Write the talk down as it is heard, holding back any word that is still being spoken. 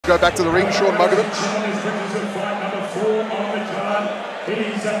Go back to the ring, Sean Mugovic.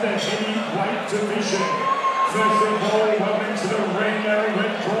 He's at the heavyweight division. First of all, welcome to the ring,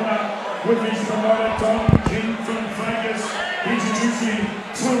 red corner, with his promoter Don King from Vegas, introducing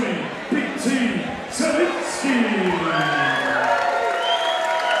Tony Big T Saveski.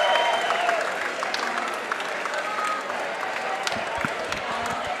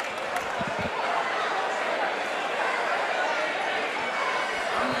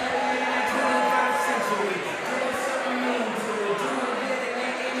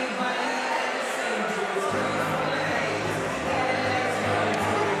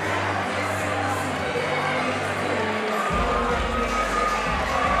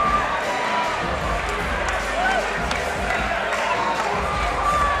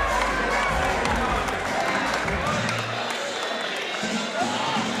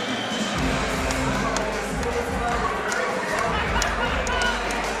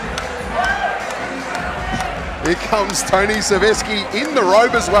 Here comes Tony Saveski in the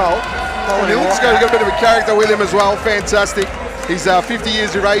robe as well. And he looks like he's got a bit of a character with him as well. Fantastic. He's 50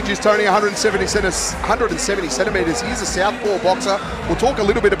 years of age. He's Tony, 170 centimetres. He's a southpaw boxer. We'll talk a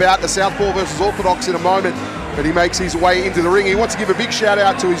little bit about the southpaw versus orthodox in a moment, but he makes his way into the ring. He wants to give a big shout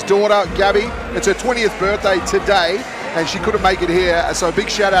out to his daughter, Gabby. It's her 20th birthday today, and she couldn't make it here. So a big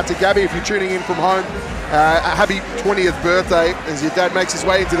shout out to Gabby if you're tuning in from home. A happy 20th birthday as your dad makes his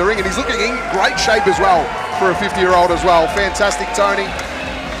way into the ring, and he's looking in great shape as well for a 50-year-old as well. Fantastic, Tony.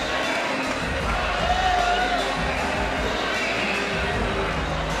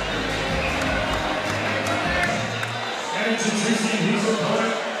 And introducing his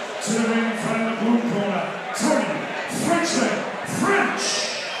opponent to the ring in front of the blue corner, Tony Ffrench.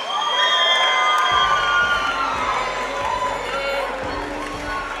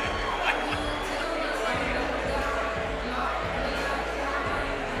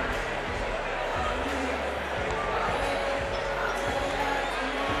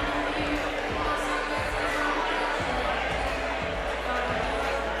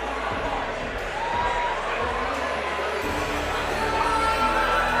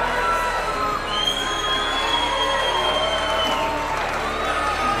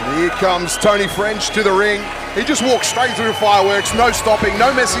 Here comes Tony Ffrench to the ring. He just walks straight through the fireworks, no stopping, no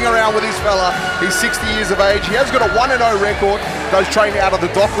messing around with his fella. He's 60 years of age. He has got a 1-0 record. Those trained out of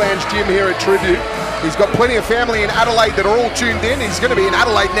the Docklands gym here at Tribute. He's got plenty of family in Adelaide that are all tuned in. He's going to be in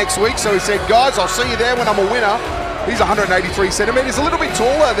Adelaide next week, so he said, guys, I'll see you there when I'm a winner. He's 183 centimetres, a little bit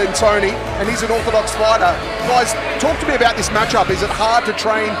taller than Tony, and he's an orthodox fighter. Guys, talk to me about this matchup. Is it hard to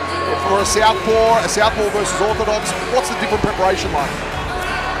train for a southpaw versus orthodox? What's the different preparation like?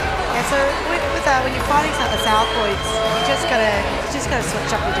 Yeah, so when you're fighting a southpaw, you just gotta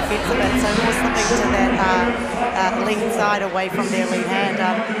switch up your defence a bit. So more something to that lean side away from their lean hand.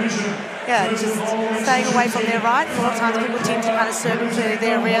 Yeah, just staying away from their right. A lot of times people tend to kind of circle to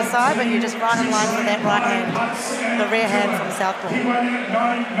their rear side, but you're just right in line for that right hand, the rear hand from southpaw. He weighed in at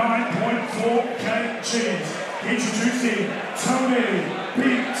 99.4 kgs. Introducing Tony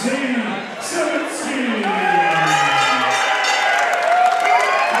Big T Saveski.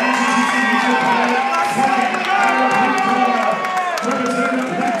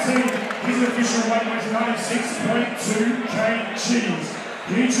 His official weight was 96.2 kgs.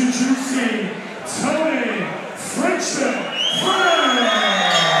 Introducing Tony Ffrench.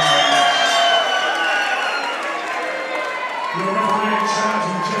 Your referee in charge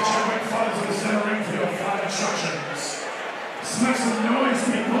and jet checkmate fighters to the center ring for your fight instructions. Smack some noise,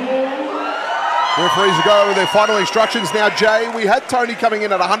 people. Referees are going with their final instructions now. Jay, we had Tony coming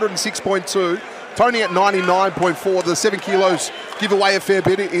in at 106.2. Tony at 99.4. The 7 kilos give away a fair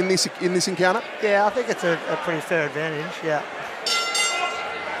bit in this encounter. Yeah, I think it's a pretty fair advantage, yeah.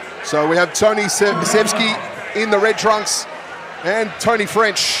 So we have Tony Saveski in the red trunks and Tony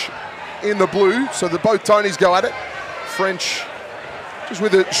Ffrench in the blue. So both Tonys go at it. Ffrench just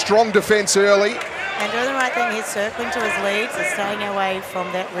with a strong defence early. And doing the right thing, he's circling to his lead, so staying away from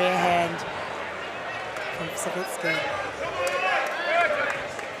that rear hand from Saveski.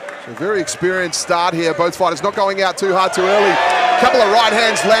 So very experienced start here. Both fighters not going out too hard too early. A couple of right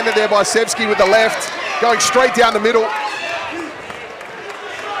hands landed there by Saveski with the left, going straight down the middle.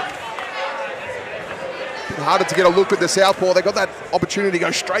 Harder to get a look at the southpaw. They got that opportunity to go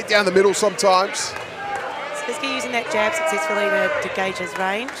straight down the middle sometimes. Saveski using that jab successfully to gauge his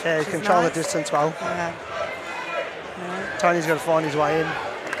range. Yeah, he control the distance well. Tony's got to find his way in.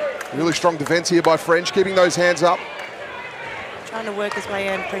 Really strong defence here by Ffrench, keeping those hands up. Trying to work his way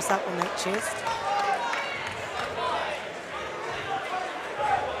in, press up on that chest.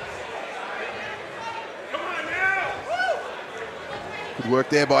 Good work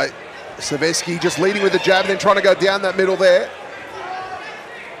there by Saveski, just leading with the jab, then trying to go down that middle there.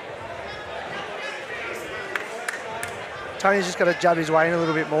 Tony's just got to jab his way in a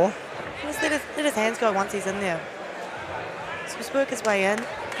little bit more. Just let his hands go once he's in there. Just work his way in.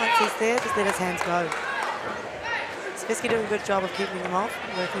 Once he's there, just let his hands go. Saveski doing a good job of keeping him off,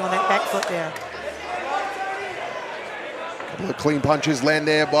 working on that back foot there. Couple of clean punches land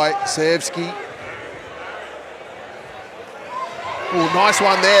there by Saveski. Oh, nice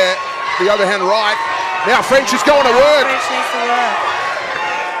one there. The overhand right. Now Ffrench is going to work. Ffrench needs to work.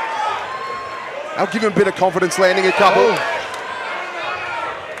 I'll give him a bit of confidence landing a couple.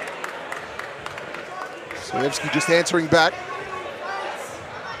 Saveski just answering back.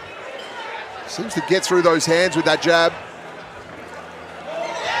 Seems to get through those hands with that jab.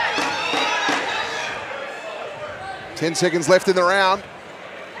 10 seconds left in the round.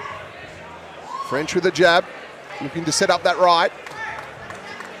 Ffrench with the jab, looking to set up that right.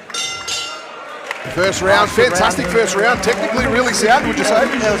 First round, fantastic first round. Technically really sound, would you say?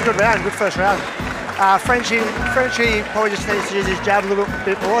 Yeah, it was a good round, good first round. Frenchie probably just needs to use his jab a little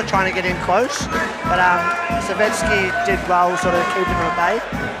bit more, trying to get in close. But Saveski did well, sort of keeping him at bay.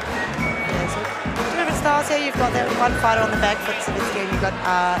 Yeah, so different styles here. You've got that one fighter on the back foot, Saveski, and you've got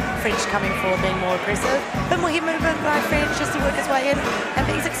Ffrench coming forward, being more aggressive. A bit more hip movement by Ffrench just to work his way in, and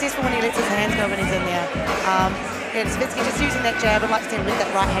being successful when he lets his hands go when he's in there. Yeah, Saveski just using that jab and like to let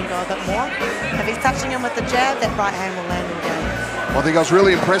that right hand go a bit more. If he's touching him with the jab, that right hand will land all game. I think I was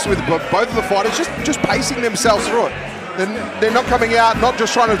really impressed with both of the fighters, just pacing themselves through it. They're not coming out, not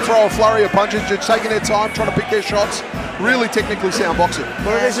just trying to throw a flurry of punches, just taking their time, trying to pick their shots. Really technically sound boxing.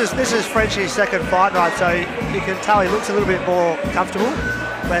 Well, this is Frenchie's second fight night, so you can tell he looks a little bit more comfortable,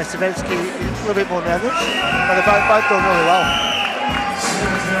 where Saveski is a little bit more nervous. But they're both doing really well.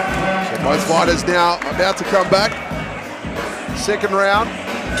 So both fighters now about to come back. Second round.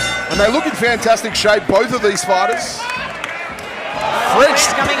 And they look in fantastic shape, both of these fighters.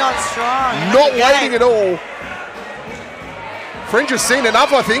 Ffrench coming on strong. Not waiting at all. Ffrench has seen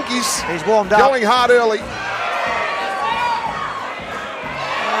enough, I think. He's warmed up. Going hard early. Oh,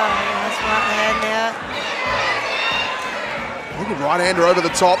 nice right hand there. Look at right-hander over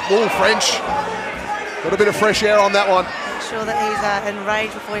the top. Oh, Ffrench. Got a bit of fresh air on that one. Make sure that he's in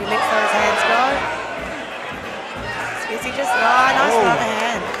range before he lets those hands go. Saveski just, nice right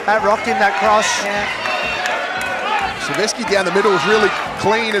hand. That rocked in that cross. Yeah. Saveski down the middle is really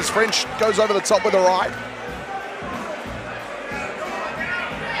clean as Ffrench goes over the top with the right.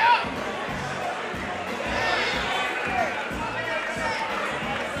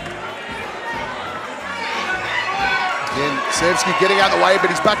 Again, Saveski getting out of the way, but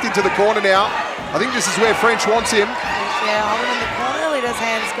he's backed into the corner now. I think this is where Ffrench wants him. Yeah, hold him in the corner, let his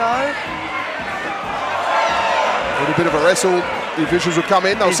hands go. A little bit of a wrestle. The officials will come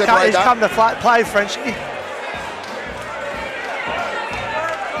in, they'll separate He's that. come to play Frenchie.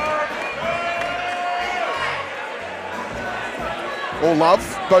 All love.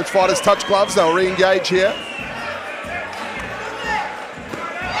 Both fighters touch gloves. They'll re-engage here.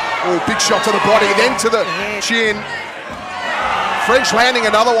 Oh, big shot to the body, then to the chin. Ffrench landing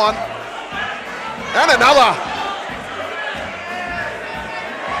another one. And another.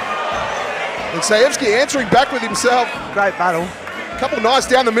 And Saveski answering back with himself. Great battle. Couple nice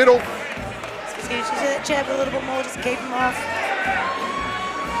down the middle. Just use that jab a little bit more, just keep him off.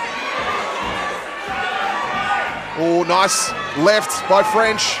 Oh, nice left by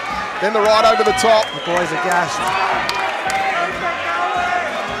Ffrench. Then the right over the top. The boys are gassed.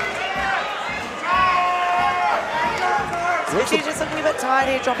 He's just looking a bit tired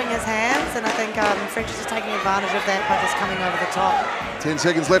here, dropping his hands, and I think Ffrench is just taking advantage of that by just coming over the top. 10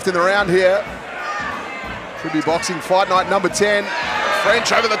 seconds left in the round here. Tribute Boxing Fight Night number 10.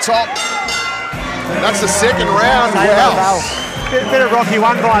 Ffrench over the top. And that's the second round. Wow. Bit of Rocky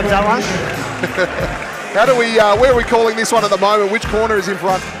 1 vibes, that one. How do we, where are we calling this one at the moment? Which corner is in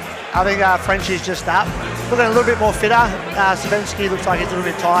front? I think Frenchie's just up. Looking a little bit more fitter. Saveski looks like he's a little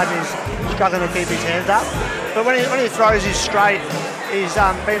bit tired and he's struggling to keep his hands up. But when he throws his straight, he's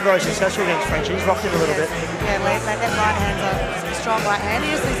been very successful against Frenchie. He's rocked him a little bit. Yeah, that right hand's a strong right hand.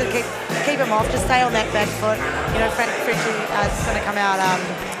 He just needs to keep him off, just stay on that back foot. You know, Frenchie is going to come out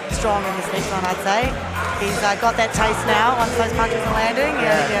strong in this next one, I'd say. He's got that taste now once those punches are landing.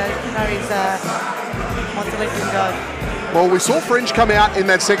 Yeah, you know, he's wants to let him go. Well, we saw Ffrench come out in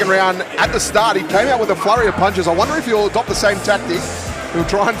that second round at the start. He came out with a flurry of punches. I wonder if he'll adopt the same tactic. He'll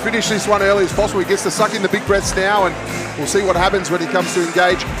try and finish this one early as possible. He gets to suck in the big breaths now, and we'll see what happens when he comes to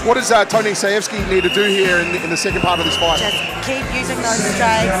engage. What does Tony Saveski need to do here in the second part of this fight? Just keep using those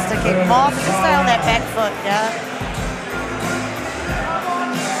straights to keep him off and just stay on that back foot, yeah?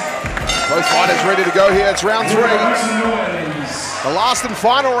 Both fighters ready to go here. It's round 3. The last and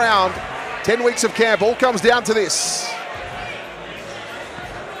final round. 10 weeks of camp. All comes down to this.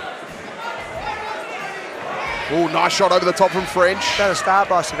 Oh, nice shot over the top from Ffrench. Better start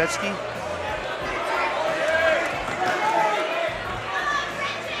by Saveski.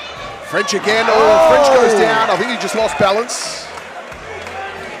 Ffrench again. Oh, Ffrench goes down. I think he just lost balance.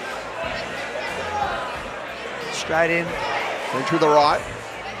 Straight in. Ffrench with the right.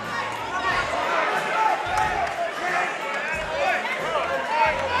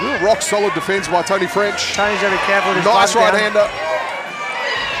 Real rock solid defense by Tony Ffrench. Tony's got to be careful with his Nice blood down. right-hander.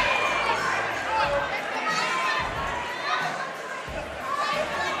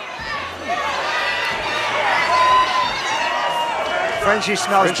 Frenchie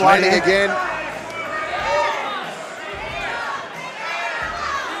smells Ffrench blood landing again.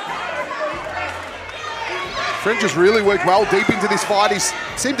 Ffrench has really worked well deep into this fight. He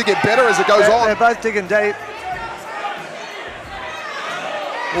seemed to get better as it goes on. They're both digging deep.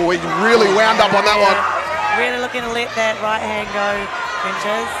 Oh, he really wound up on that one. Really looking to let that right hand go,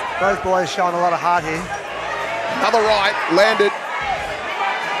 Frenches. Both boys showing a lot of heart here. Another right, landed.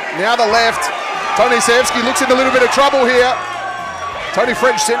 Now the left. Tony Saveski looks in a little bit of trouble here. Tony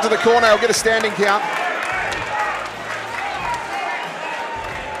Ffrench sent to the corner. He'll get a standing count.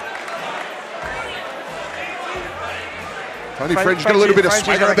 Tony Ffrench got a little bit of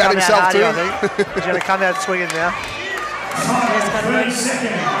swagger about himself too. He's going to come out swinging now. 30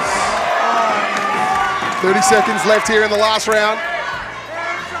 seconds. 30 seconds left here in the last round.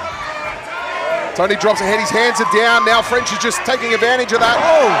 Tony drops ahead. His hands are down. Now Ffrench is just taking advantage of that.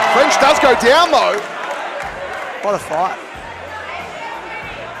 Oh, Ffrench does go down though. What a fight.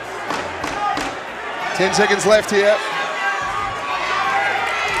 10 seconds left here.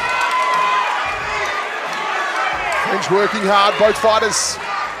 Ffrench working hard, both fighters.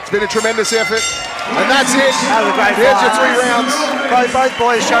 It's been a tremendous effort. And that's it. That was a great There's your fight. 3 rounds. Both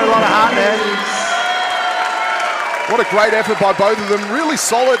boys showed a lot of heart there. What a great effort by both of them. Really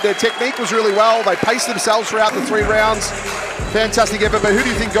solid. Their technique was really well. They paced themselves throughout the 3 rounds. Fantastic effort. But who do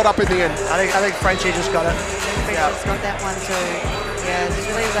you think got up in the end? I think Frenchie just got it. Frenchie's got that one too. Yeah, just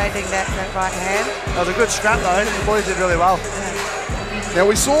really rating that right hand. That was a good scrap though. The boys did really well. Now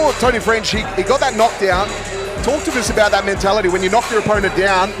we saw Tony Ffrench, he got that knockdown. Talk to us about that mentality. When you knock your opponent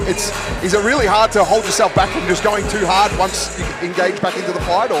down, is it really hard to hold yourself back from just going too hard once you engage back into the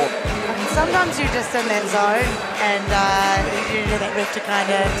fight? Or Sometimes you're just in that zone and you do that ref to kind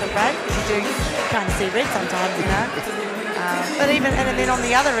of break. You do kind of see red sometimes, you know. But even and then on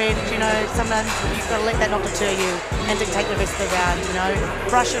the other end, you know, sometimes you've got to let that not deter you and dictate the rest of the round. You know,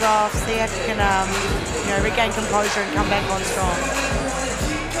 brush it off, see if you can, you know, regain composure and come back on strong.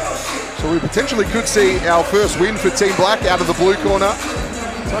 so we potentially could see our first win for Team Black out of the blue corner.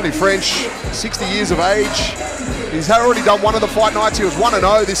 Tony Ffrench, 60 years of age. He's already done one of the fight nights. He was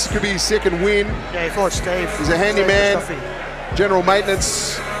 1-0. This could be his second win. Yeah, he fought Steve. He's a handyman, general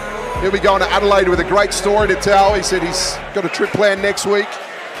maintenance. He'll be going to Adelaide with a great story to tell. He said he's got a trip planned next week.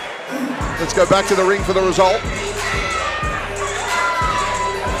 Let's go back to the ring for the result.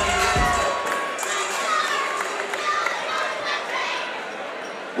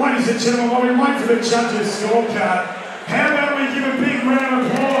 Ladies and gentlemen, while we wait for the judges' scorecard, how about we give a big round of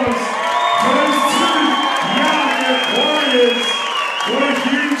applause for those 2 young warriors. What a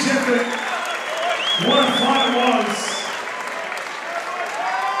huge effort. What a fight it was.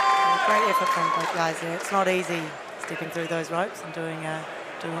 Great effort from both guys there. It's not easy stepping through those ropes and doing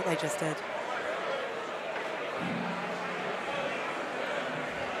what they just did.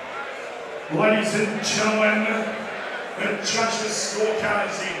 Ladies and gentlemen, the judges' scorecard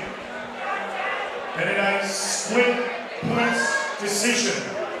is in. And in a split points decision,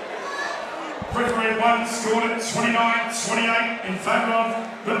 referee 1 scored at 29-28 in favour of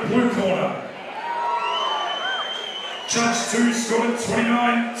the blue corner. Judge 2 scored at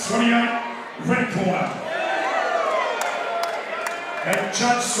 29-28, red corner. And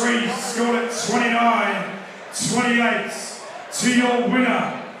Judge 3 scored at 29-28 to your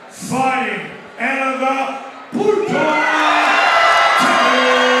winner, fighting out of the blue corner.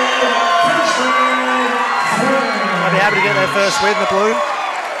 They'll be happy to get their first win, the blue.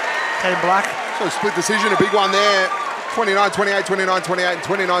 Team Black. So split decision, a big one there. 29-28, 29-28, and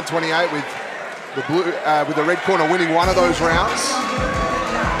 29-28 with the blue, with the red corner winning one of those rounds.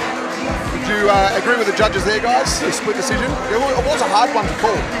 Would you agree with the judges there, guys? A split decision. It was a hard one to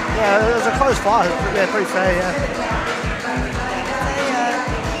call. Yeah, it was a close fight. Yeah, pretty fair, yeah.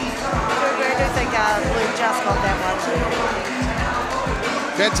 I do think blue just got that one.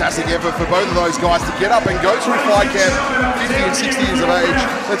 Fantastic effort for both of those guys to get up and go through fight camp, 50 and 60 years of age.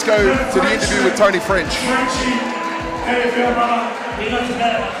 Let's go to the interview with Tony Ffrench. How do you feel, brother? Yeah, not too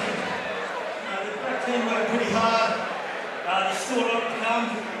bad. The black team worked pretty hard. There's still a lot to come.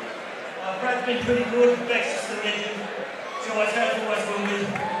 Brad's been pretty good. Beck's just a legend. She always has, always will be.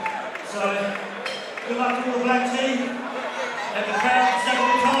 So, good luck to all the black team. And the crowd has had a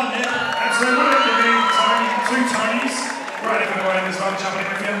good time there. Absolutely. You've been Tony, two Tonys. Right over the way in this one, jumping in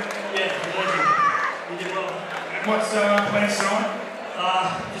with you. Yeah, legend. You did well. And what's plans tonight?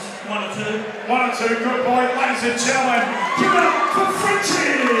 Just one or two. One or two, good boy. Ladies and gentlemen, give it up for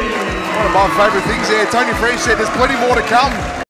Frenchie! One of my favourite things there. Tony Ffrench said there's plenty more to come.